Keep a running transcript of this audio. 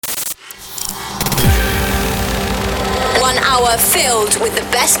1 hour filled with the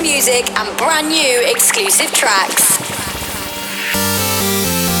best music and brand new exclusive tracks.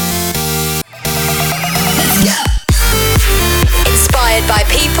 Inspired by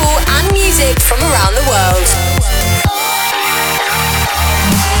people and music from around the world.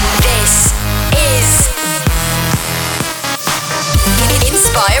 This is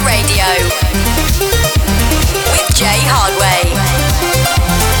Inspire Radio with Jay Hardway.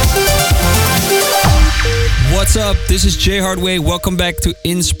 What's up? This is Jay Hardway. Welcome back to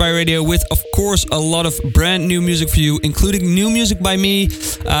Inspire Radio with, of course, a lot of brand new music for you, including new music by me,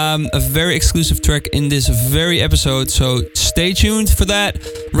 a very exclusive track in this very episode, so stay tuned for that.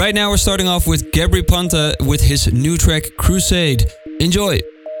 Right now we're starting off with Gabry Ponte with his new track Crusade. Enjoy!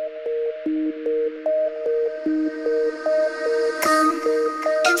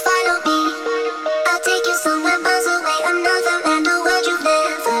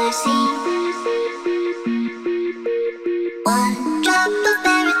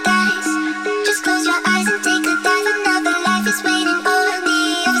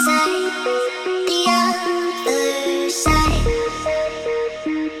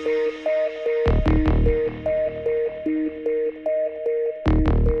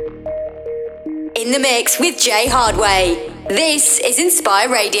 In the mix with Jay Hardway. This is Inspire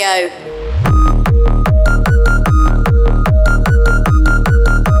Radio. I'll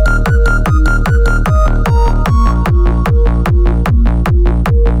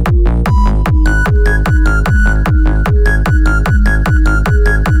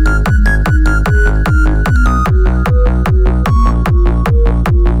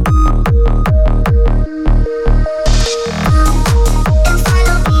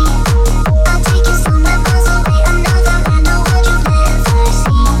take you somewhere miles away, another land of what you've never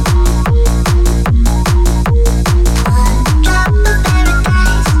seen.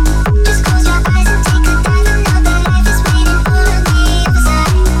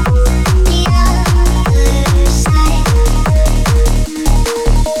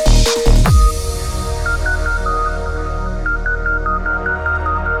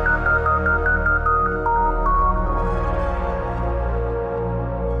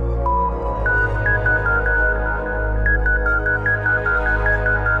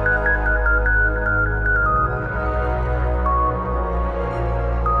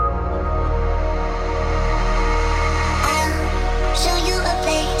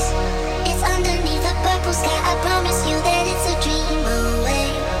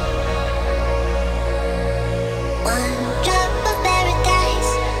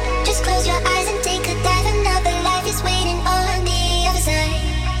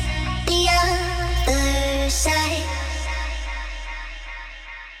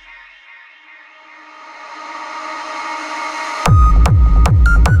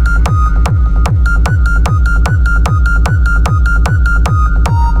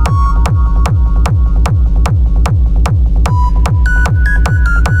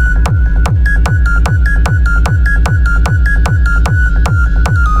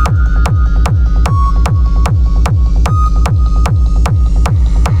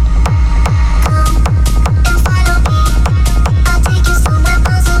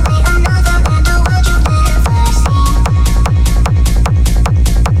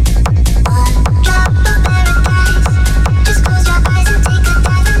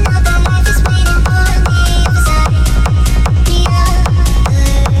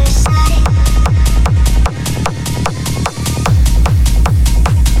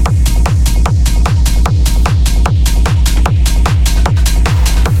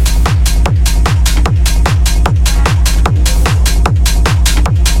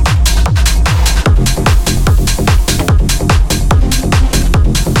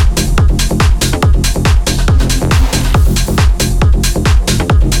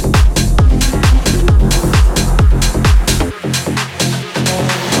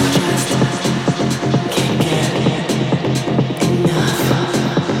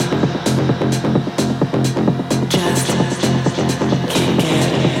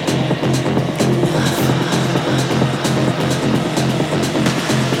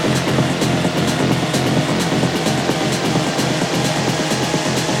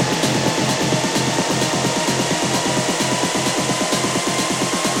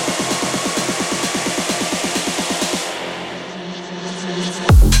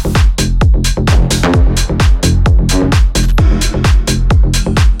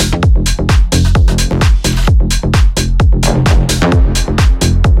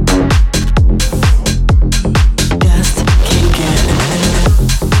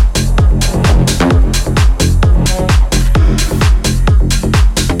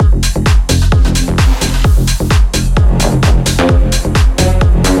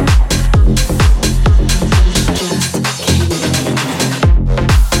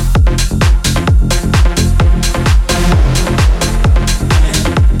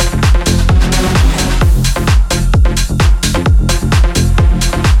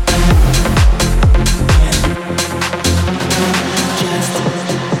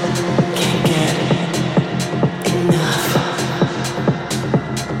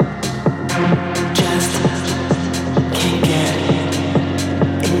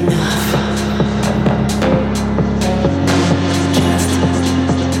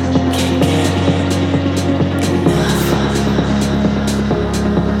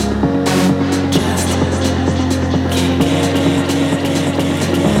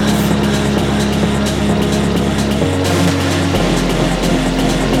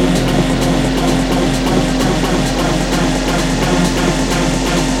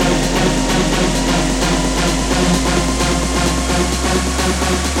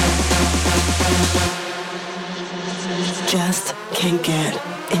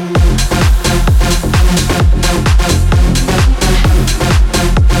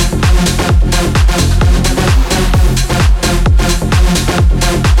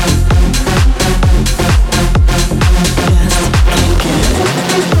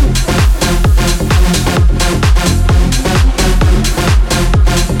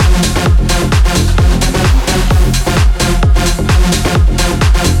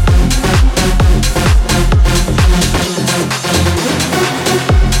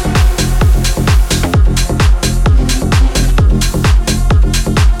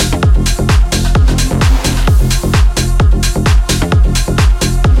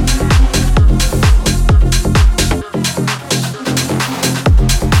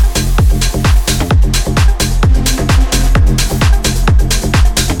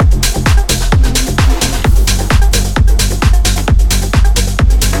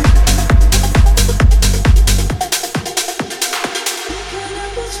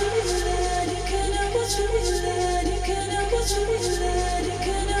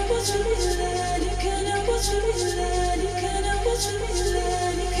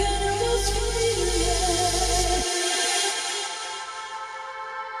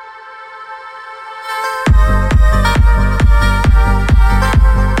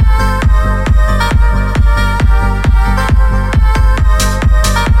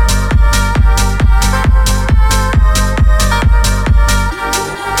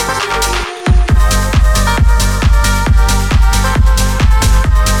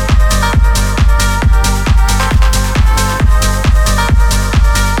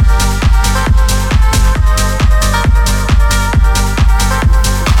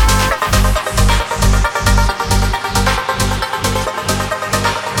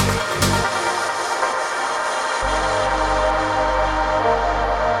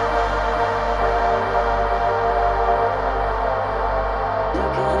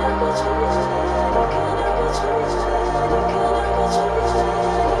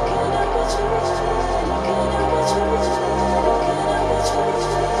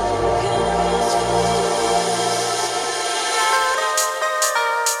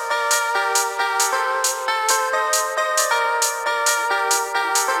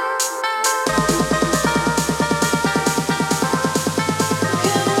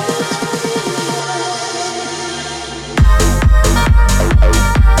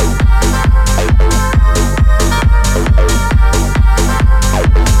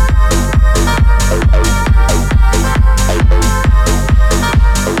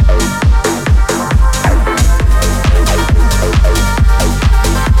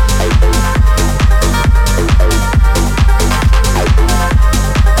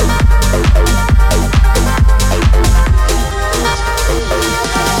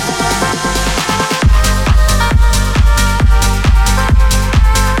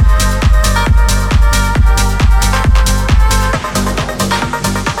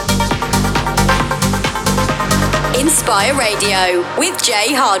 Inspire Radio with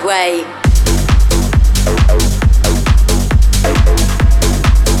Jay Hardway.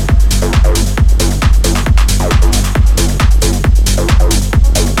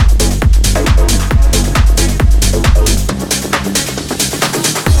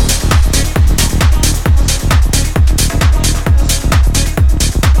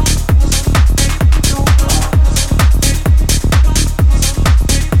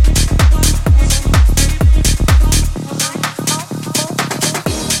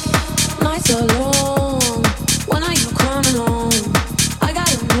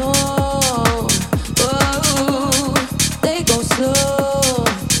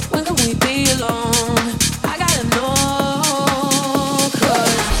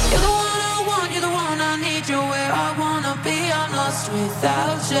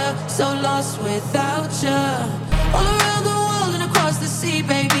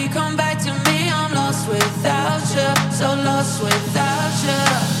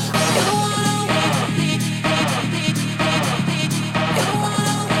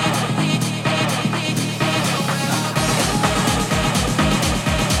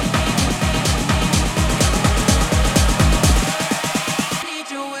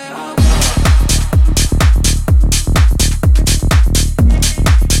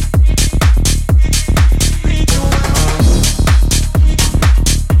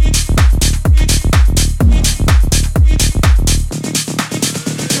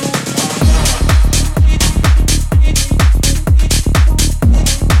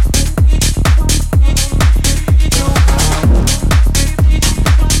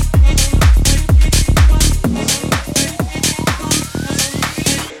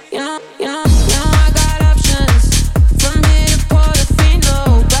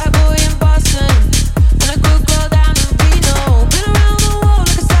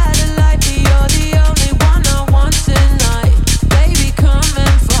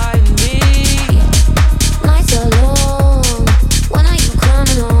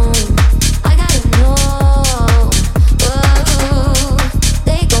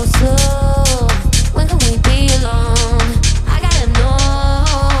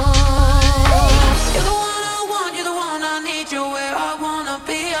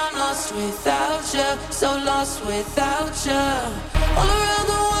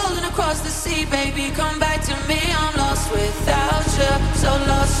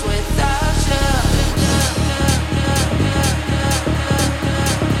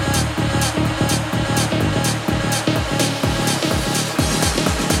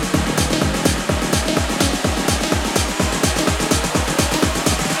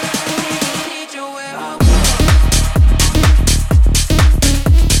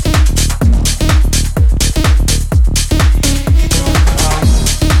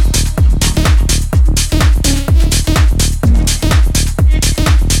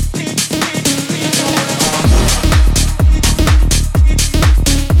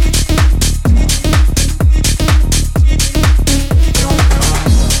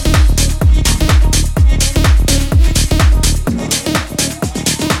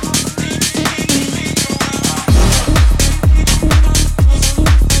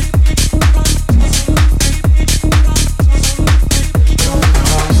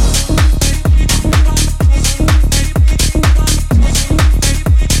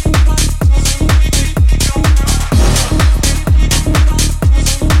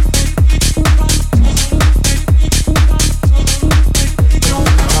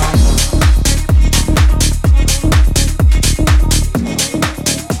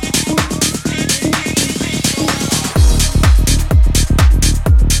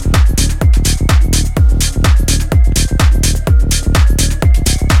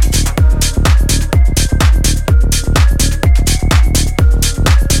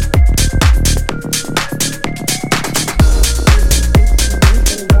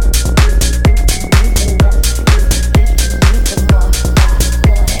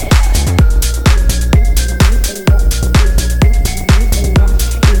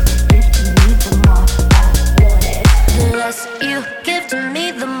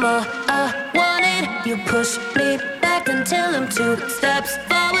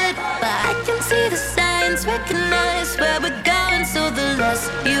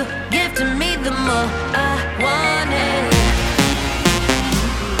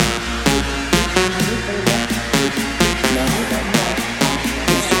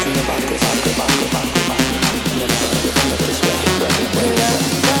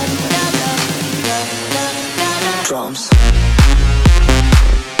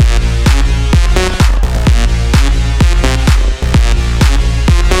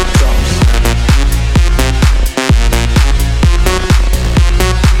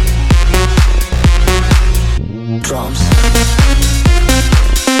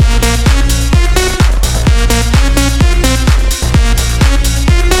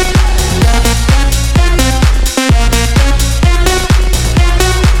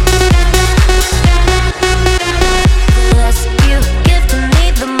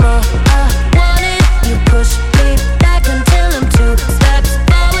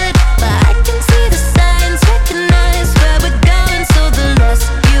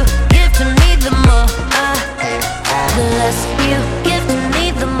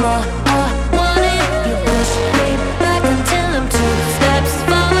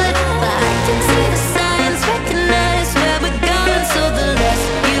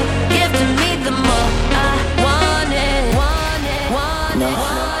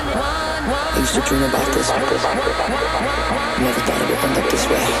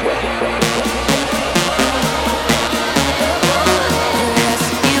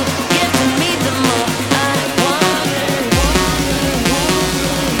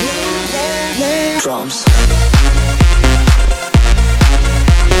 Drums.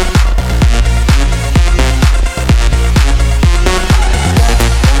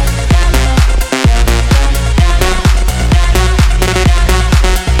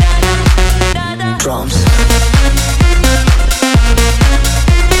 Drums.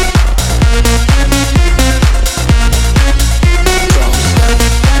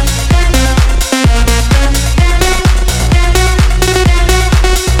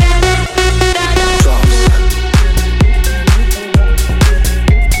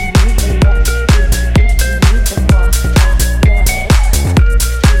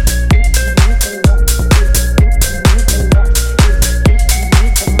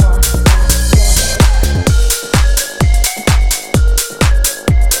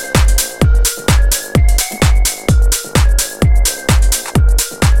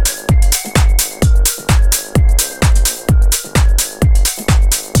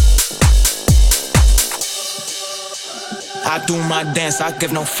 Dance, I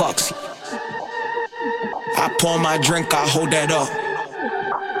give no fucks. I pour my drink, I hold that up.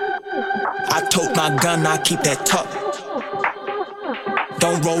 I tote my gun, I keep that tuck.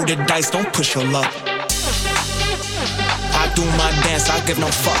 Don't roll the dice, don't push your luck. I do my dance, I give no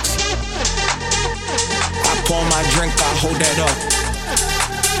fucks. I pour my drink, I hold that up.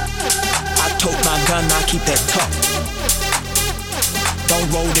 I tote my gun, I keep that tuck. Don't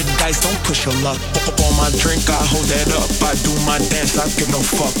roll the dice, don't push your luck. On my drink, I hold that up. I do my dance, I give no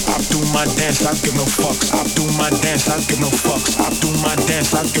fuck. I do my dance, I give no fucks. I do my dance, I give no fucks. I do my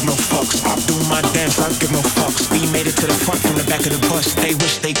dance, I give no fucks. I do my dance, I give no fucks. We made it to the front from the back of the bus. They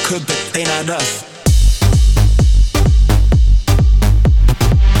wish they could, but they not us.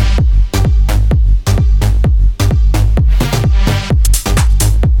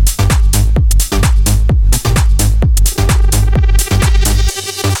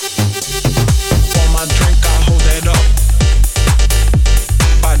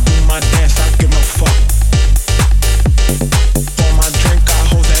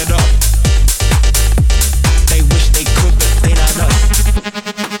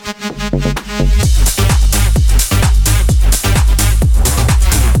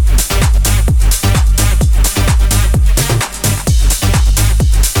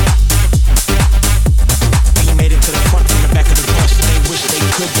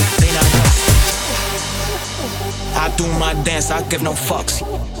 I give no fucks.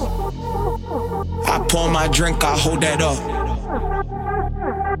 I pour my drink, I hold that up.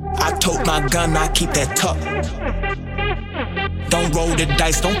 I tote my gun, I keep that tuck. Don't roll the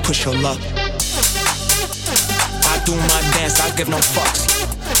dice, don't push your luck. I do my dance, I give no fucks.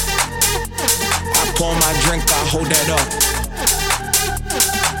 I pour my drink, I hold that up.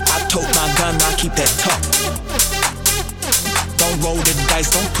 I tote my gun, I keep that tuck. Don't roll the dice,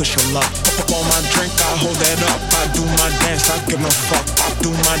 don't push your luck. On my drink, I hold that up. I do my dance, I give no fuck. I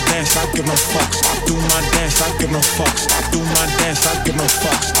do my dance, I give no fucks. I do my dance, I give no fucks. I do my dance, I give no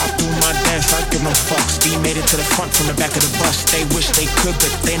fucks. I do my dance, I give no fucks. We made it to the front from the back of the bus. They wish they could,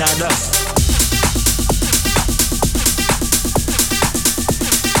 but they not us.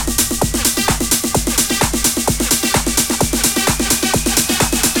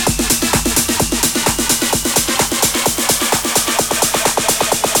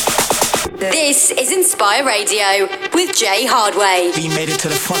 This is Inspire Radio with Jay Hardway. We made it to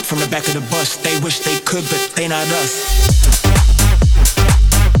the front from the back of the bus. They wish they could, but they not us. Us.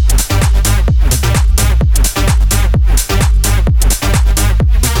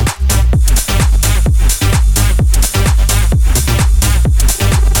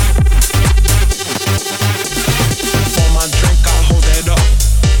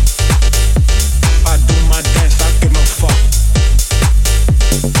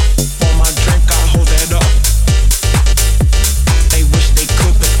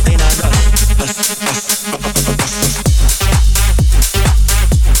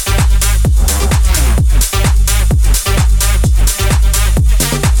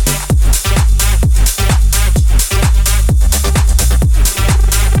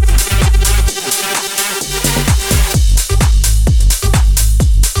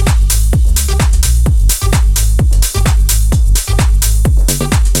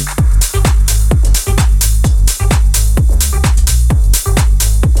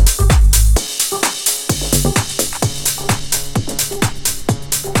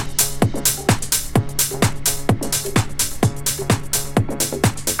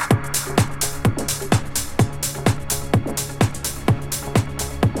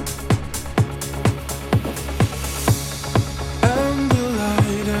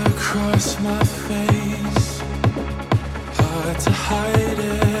 my face, hard to hide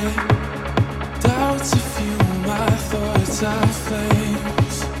it. Doubts of you, my thoughts are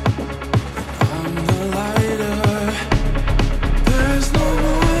flames. I'm the lighter. There's no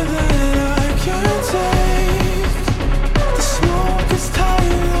more that I can take. The smoke is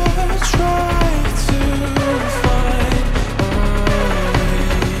tighter. Try to find a way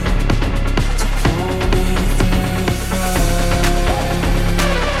to pull me through the fire.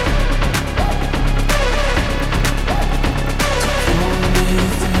 To pull me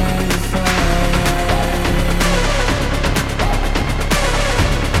through the fire.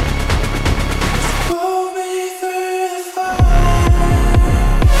 Pull me through the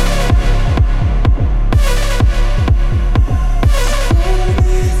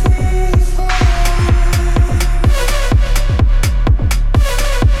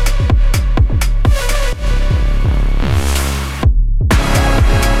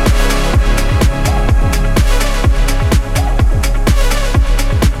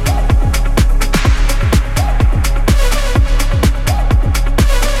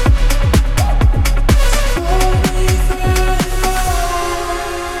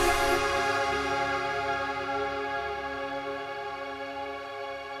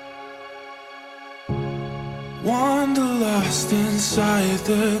Wanderlust inside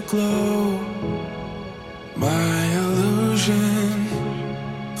the glow, my illusion.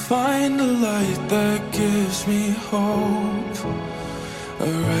 Find a light that gives me hope,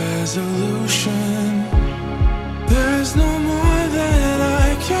 a resolution. There's no more that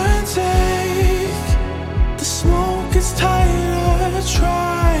I can take. The smoke is tighter.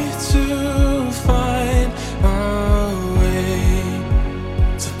 Try to find a way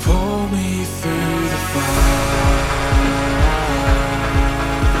to pull me through the fire.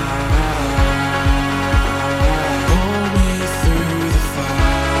 Pull me through the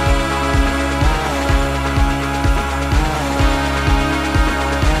fire.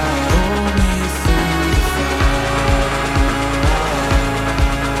 Pull me through the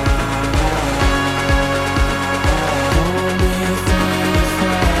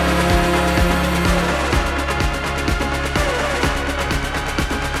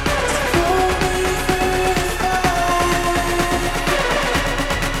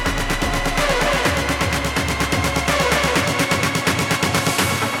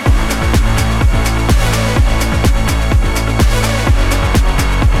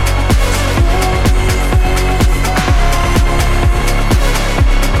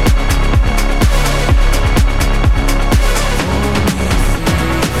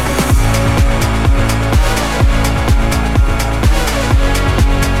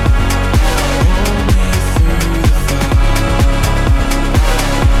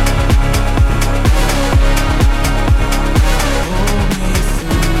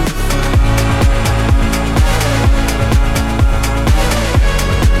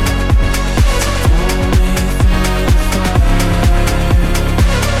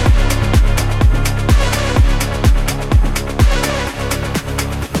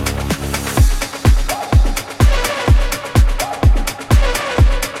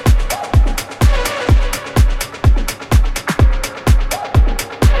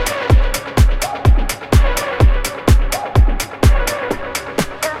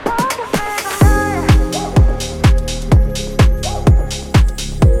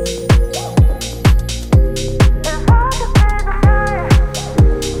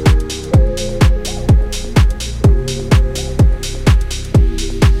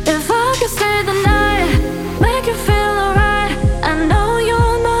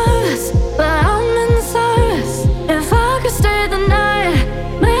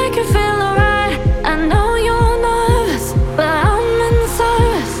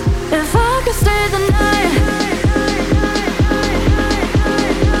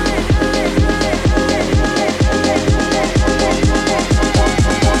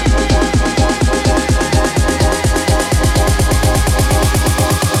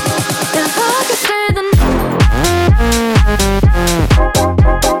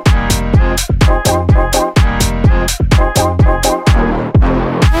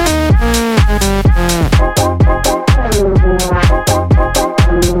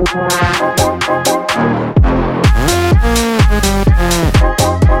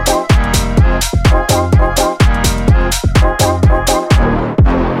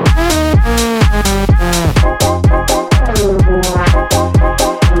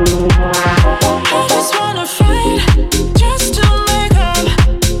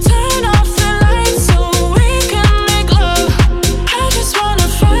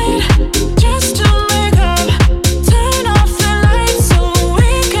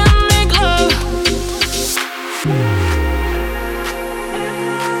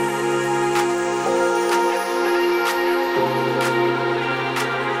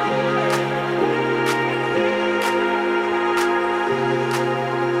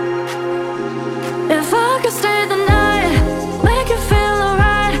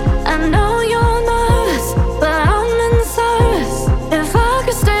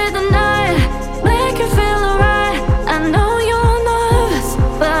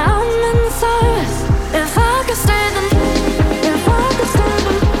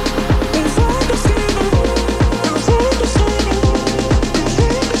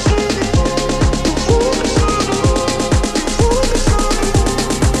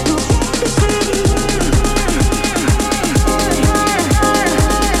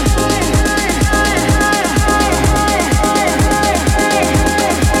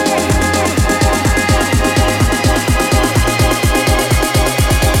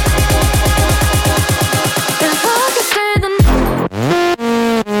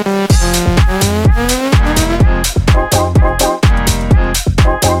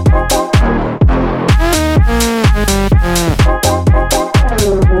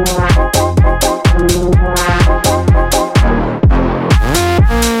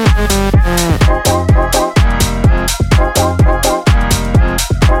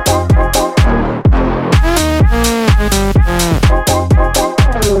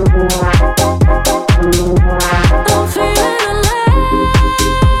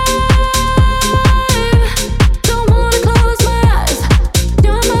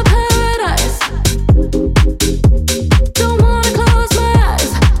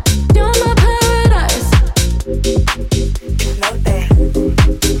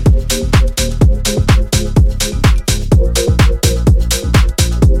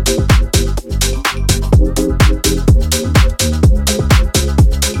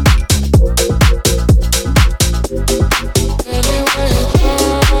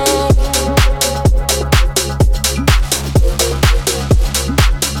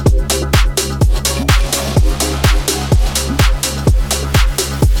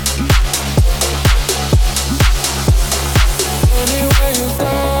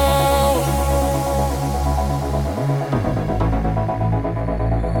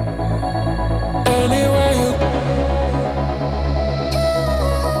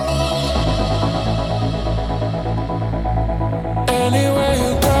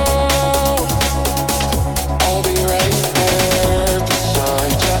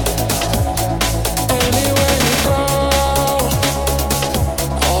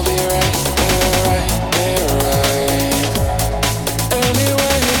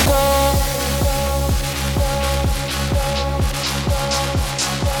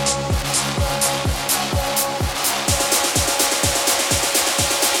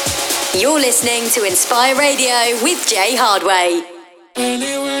You're listening to Inspire Radio with J Hardway.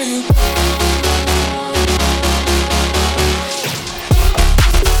 Anywhere you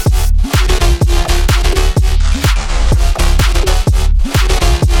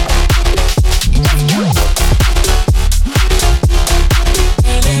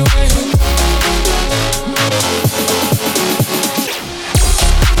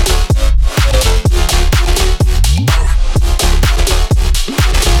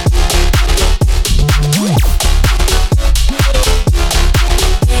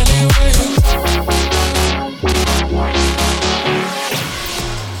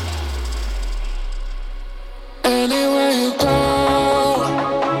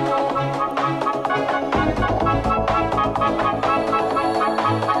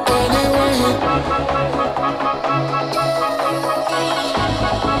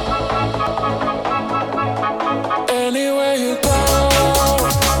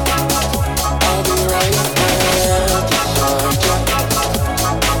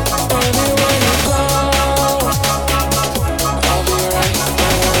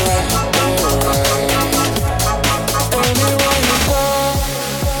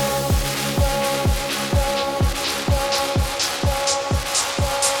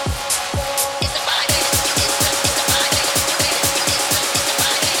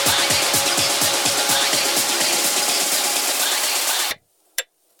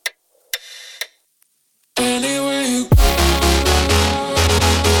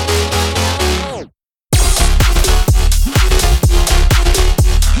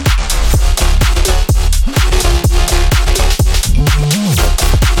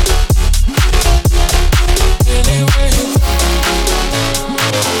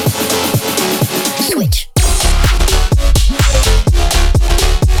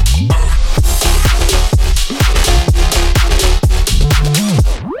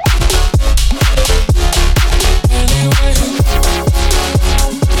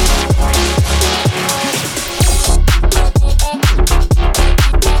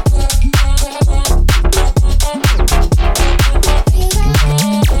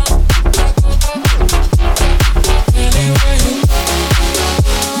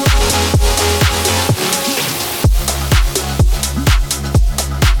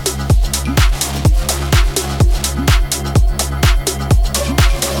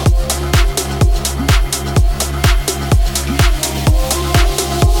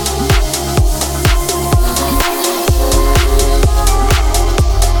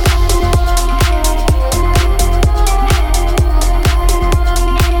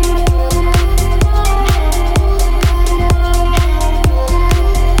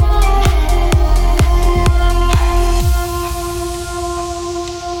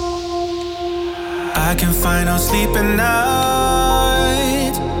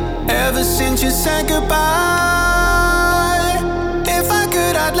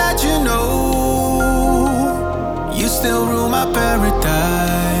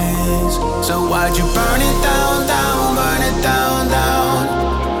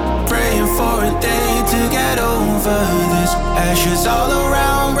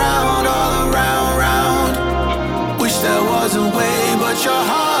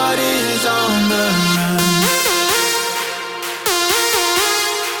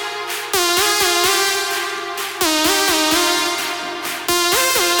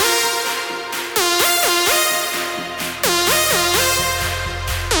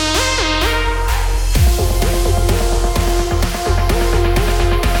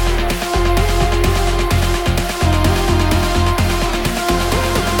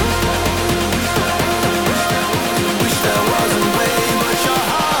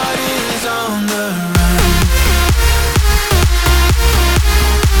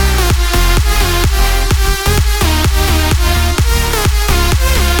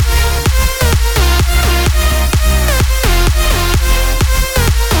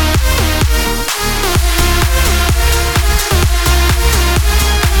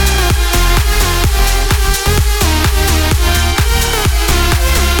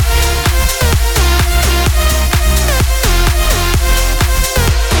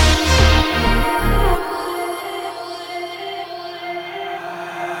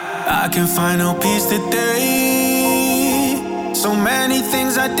can find no peace today. So many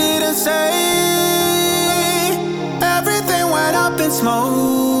things I didn't say. Everything went up in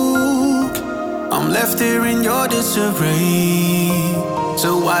smoke. I'm left here in your disarray.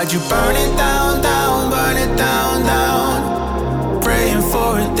 So why'd you burn it down, down, burn it down, down? Praying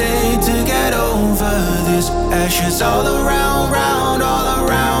for a day to get over this. Ashes all around, round, all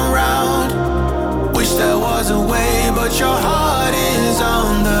around, round. Wish there was a way, but your heart is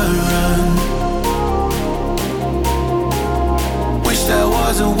on the run.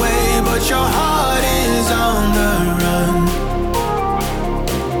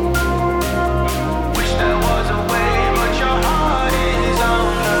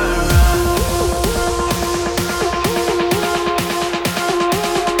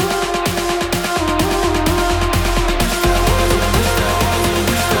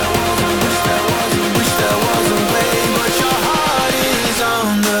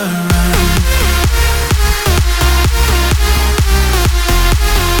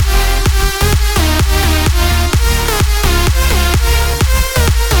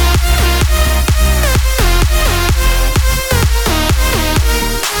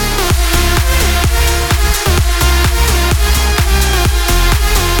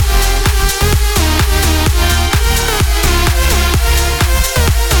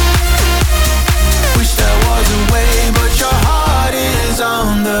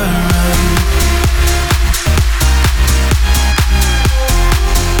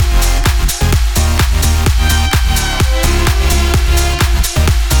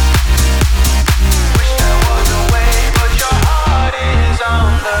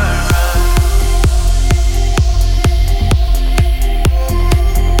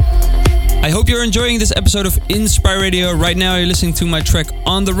 you're enjoying this episode of Inspire Radio. Right now you're listening to my track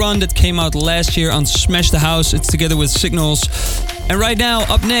On The Run that came out last year on Smash the House. It's together with Signals. And right now,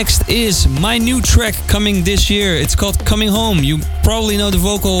 up next is my new track coming this year. It's called Coming Home. You probably know the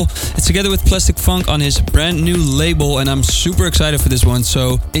vocal. It's together with Plastik Funk on his brand new label, and I'm super excited for this one.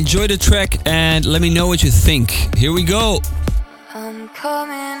 So enjoy the track and let me know what you think. Here we go. I'm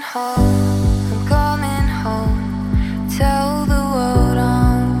coming home, I'm coming home. Tell the world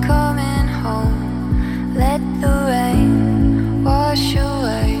I'm coming home. Let the rain wash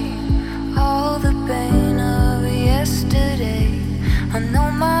away all the pain of yesterday. I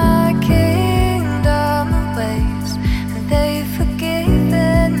know my kingdom awaits, and they've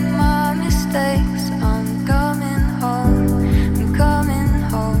forgiven my mistakes. I'm coming home, I'm coming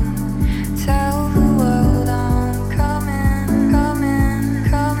home. Tell the world I'm coming, coming,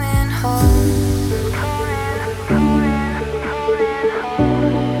 coming home.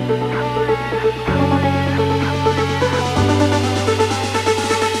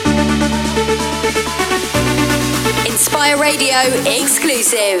 Inspire Radio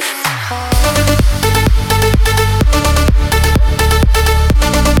exclusive.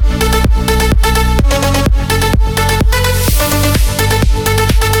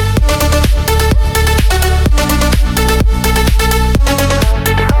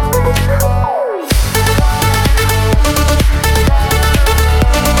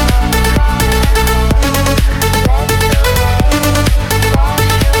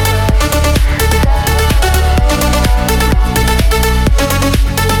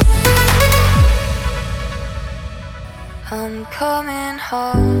 I'm coming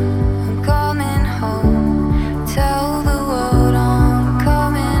home, I'm coming home. Tell the world I'm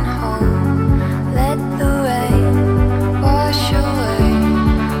coming home. Let the rain wash away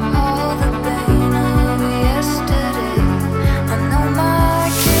all the pain of yesterday. I know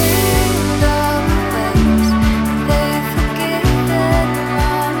my kingdom awaits, and they've forgiven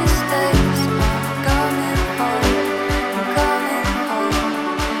my mistakes. I'm coming home, I'm coming home.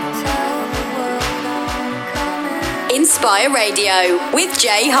 Tell the world I'm coming. Inspire Radio with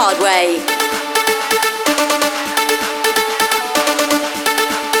Jay Hardway.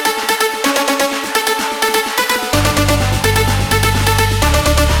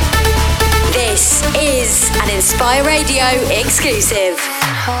 This is an Inspire Radio exclusive.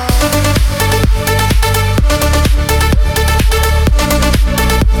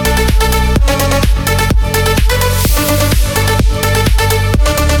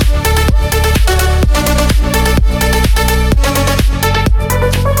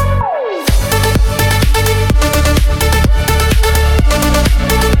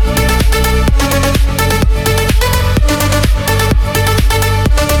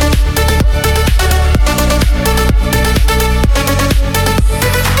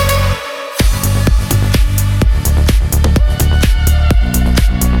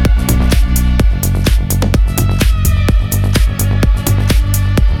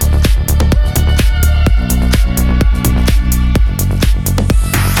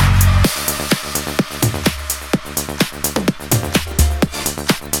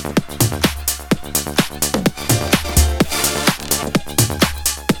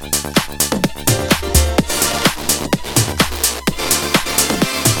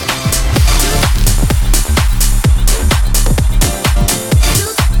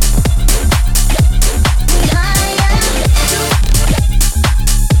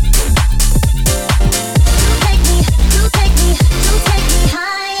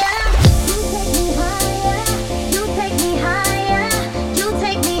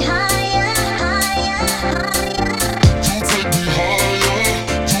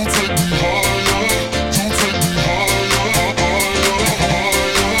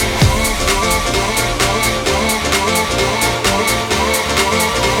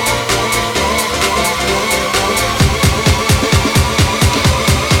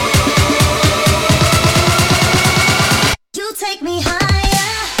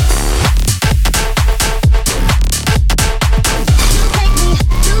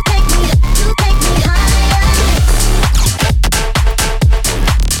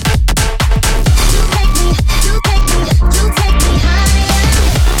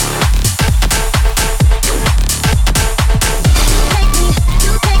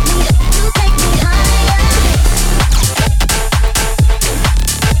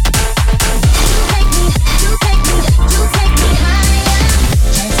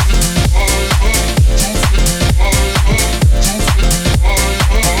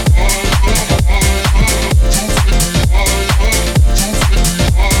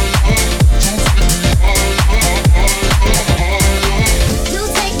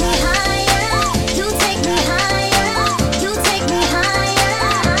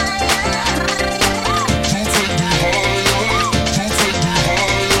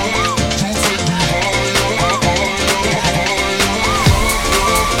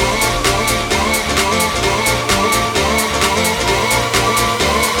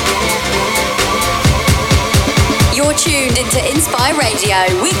 tuned into Inspire Radio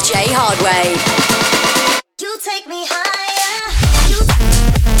with Jay Hardway. You take me higher.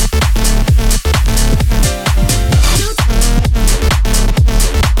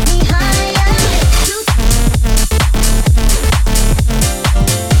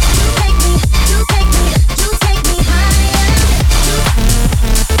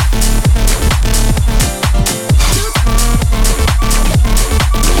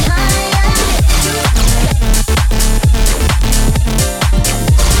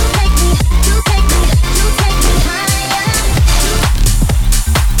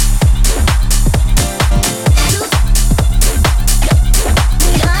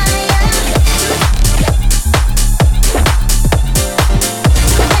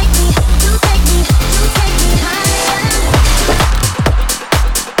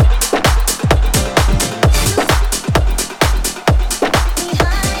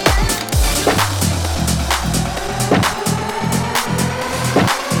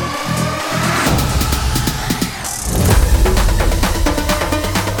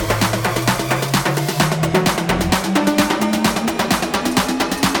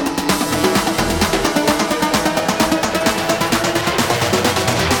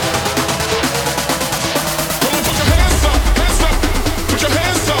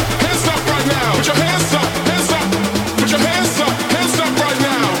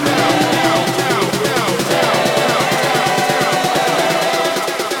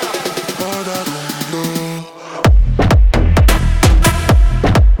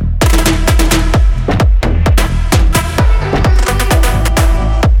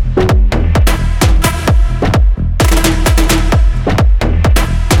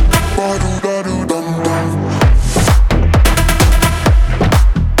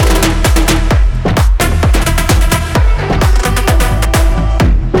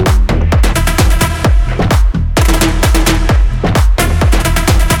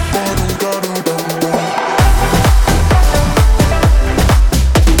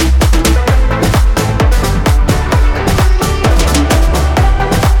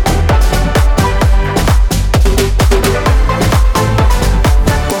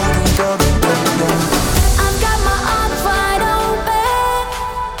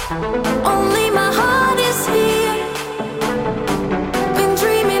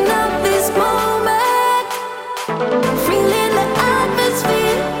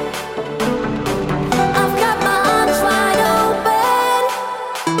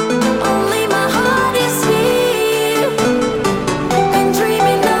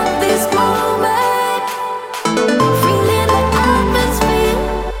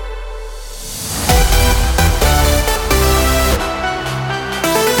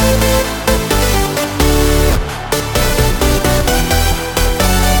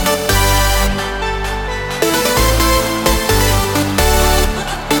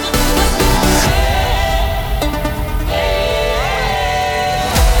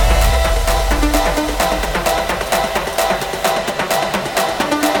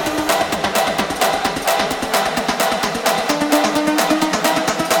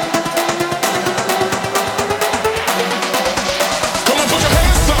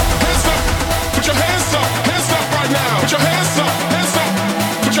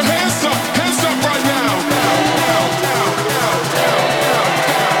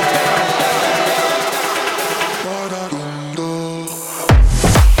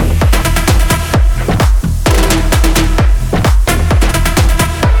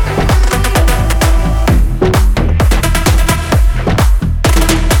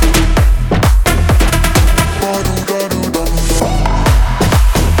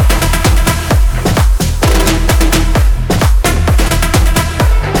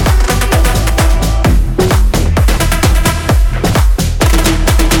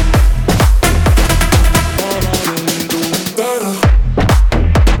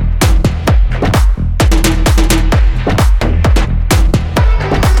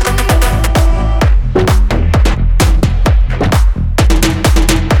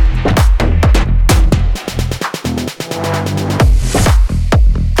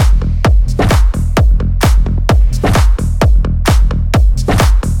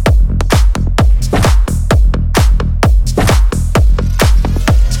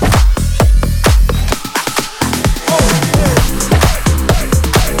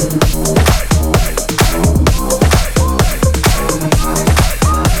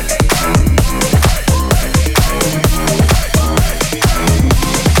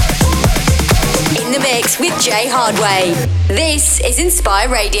 Jay Hardway. This is Inspire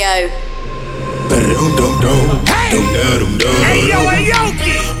Radio. Hey! Hey, yo,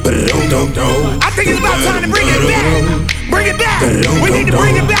 Aoki! I think it's about time to bring it back. We need to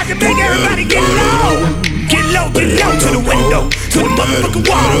bring it back and make everybody get low. Get low to the window, to the motherfucking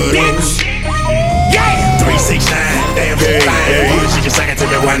wall, bitch. Yeah. 369, damn fine. She just sang it to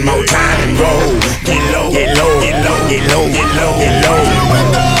me one more time and roll. Get low, get low, get low, get low, get low, get low.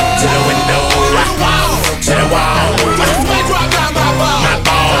 To the window, to the wall. My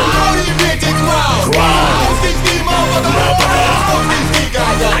ball. Crawl.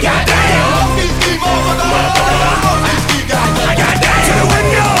 I got down. I got down. To the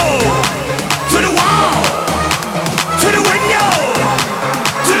window, to the wall, to the window,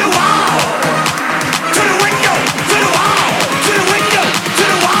 to the wall, to the window, to the wall, to the window, to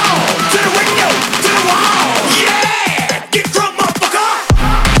the wall, to the window, to the wall. Yeah, get drunk, motherfucker.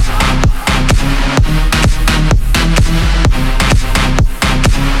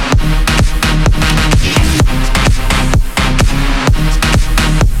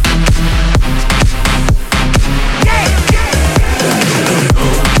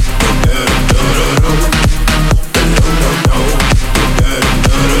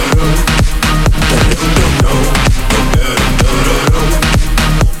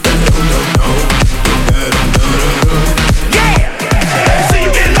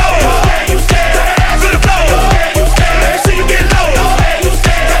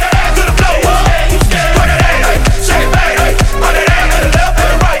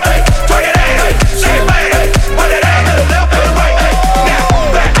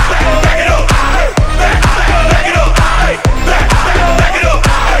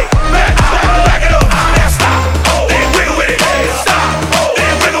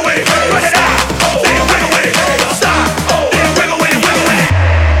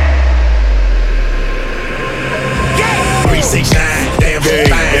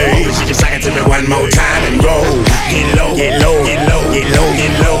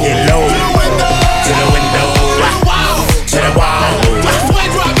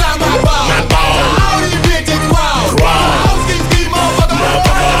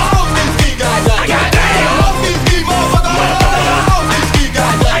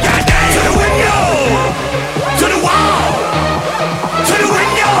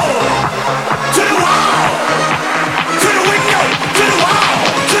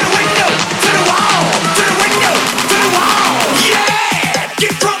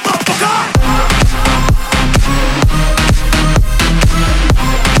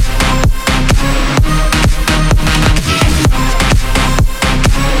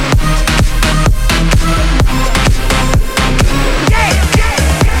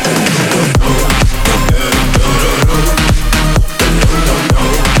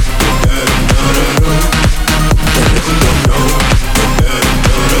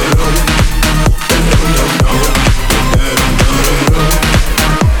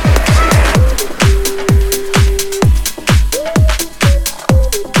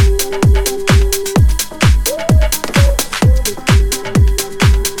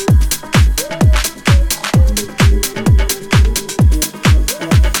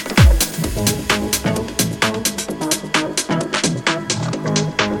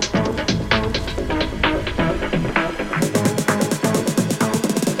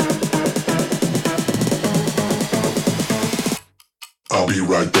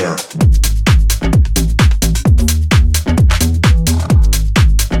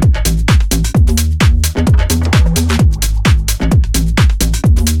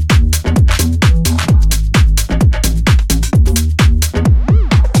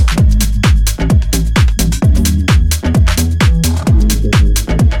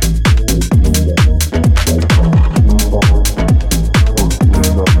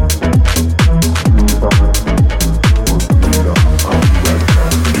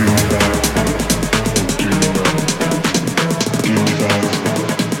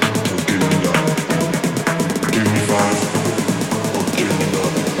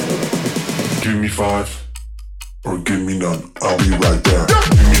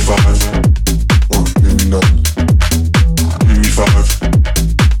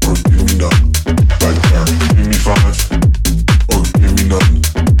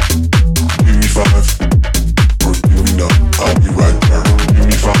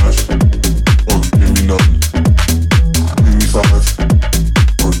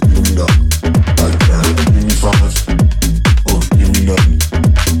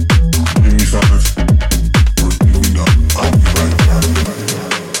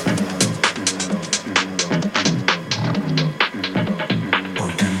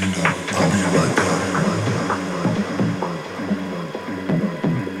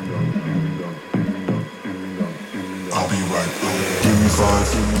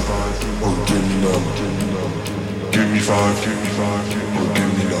 Give me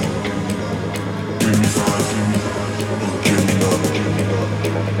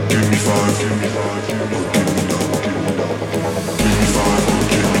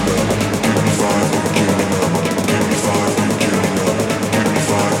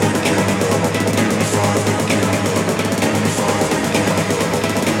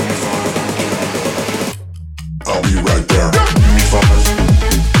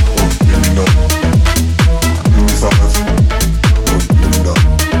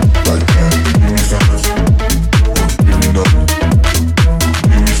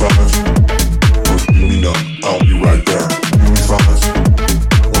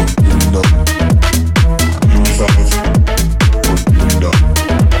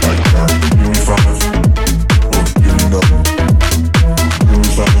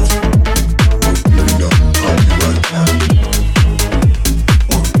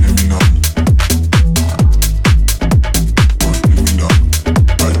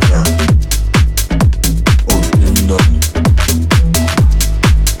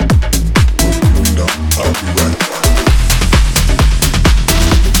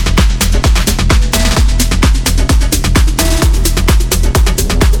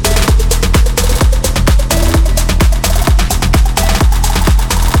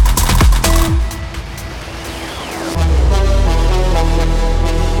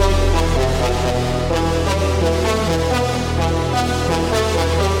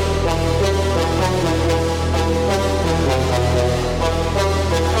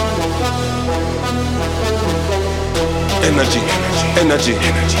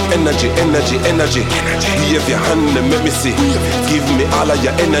Energy. Wave your hand and make me see. Give me all of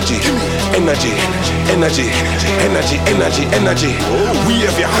your energy. Energy.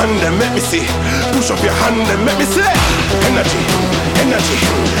 Wave your hand and make me see. Push up your hand and make me see. Energy.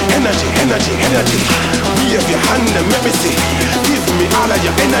 Wave your hand and make me see. Give me all of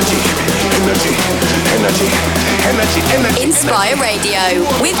your energy. Energy. Inspire Radio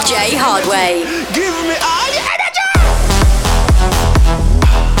with J Hardway. Give me all your energy.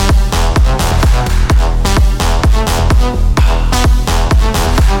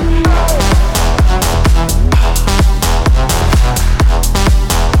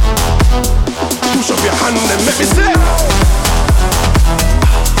 Push up your hand and make me say.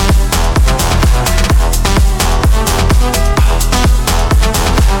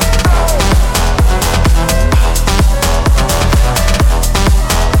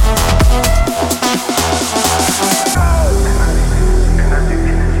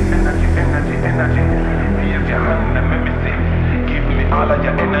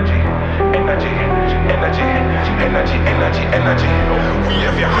 Energy.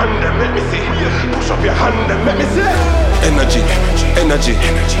 Wave your hand and make me see. Push up your hand and make me see. Energy.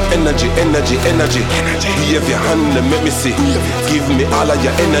 Wave your hand and make me see. Give me all of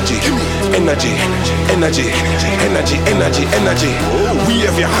your energy. Energy.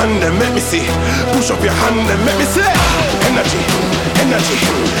 Wave your hand and make me see. Push up your hand and make me see. Energy.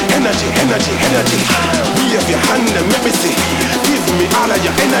 Wave your hand and make me see. Give me all of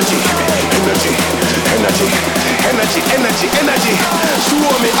your energy. Energy.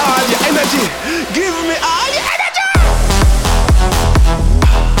 Show me all your energy. Give me all your energy.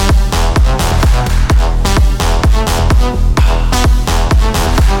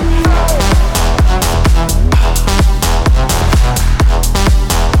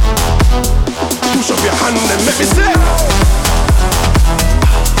 Push up your hand and make me say.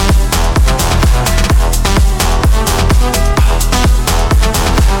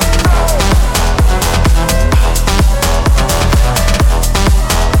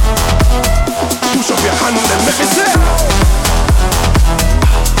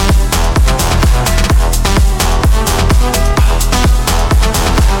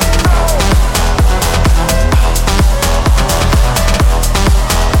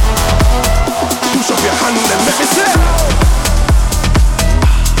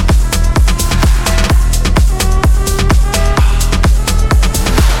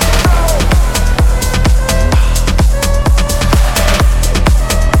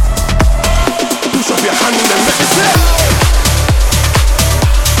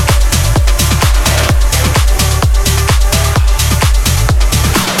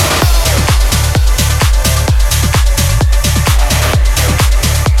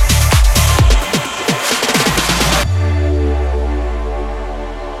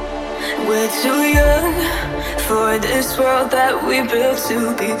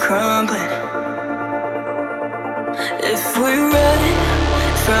 To be crumbling. If we run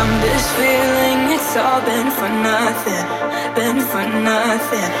from this feeling, it's all been for nothing.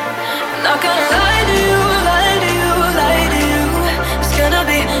 Not gonna lie to you.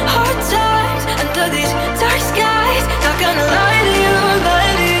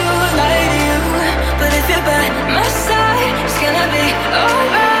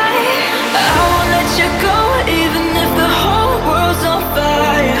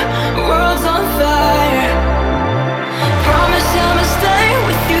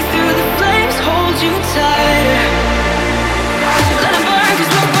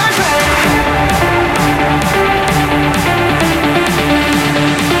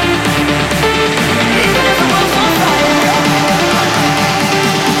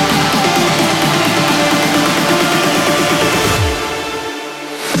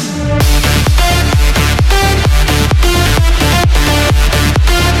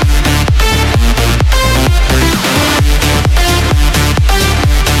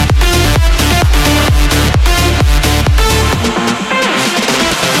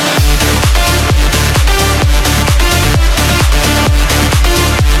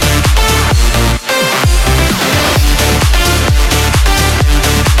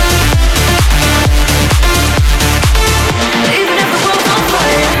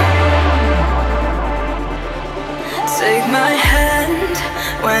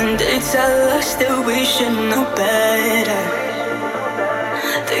 we should know better.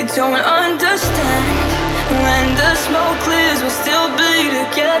 They don't understand. When the smoke clears, we'll still be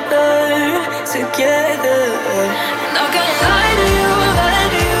together, together. Not gonna lie to you, lie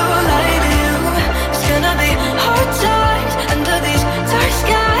to you, lie to you. It's gonna be hard times under these dark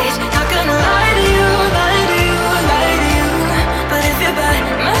skies. Not gonna lie to you, lie to you, lie to you. But if you're by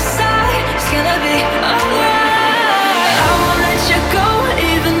my side, it's gonna be alright. I won't let you go,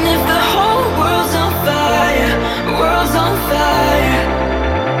 even if the whole world's on fire, world's on fire.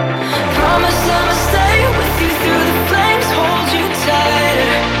 Promise I'ma stay with you through the flames, hold you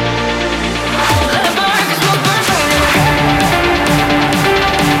tighter. Let it burn, 'cause we'll burn brighter.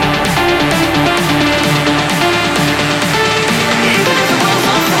 Even if the world's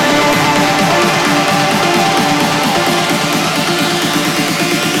on fire.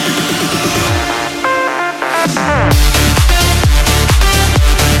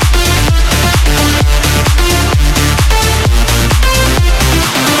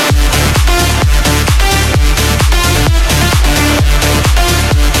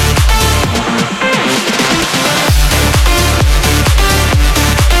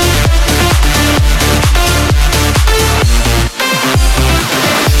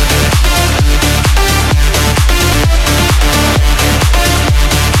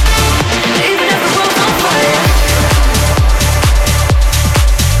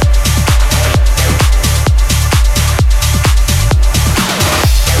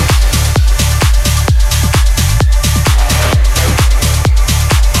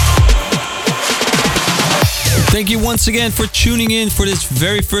 Thank you once again for tuning in for this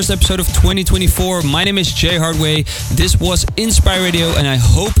very first episode of 2024. My name is Jay Hardway. This was Inspire Radio, and I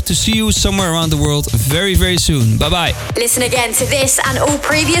hope to see you somewhere around the world very, very soon. Bye-bye. Listen again to this and all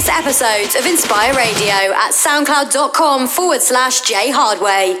previous episodes of Inspire Radio at soundcloud.com/Jay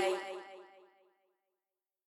Hardway.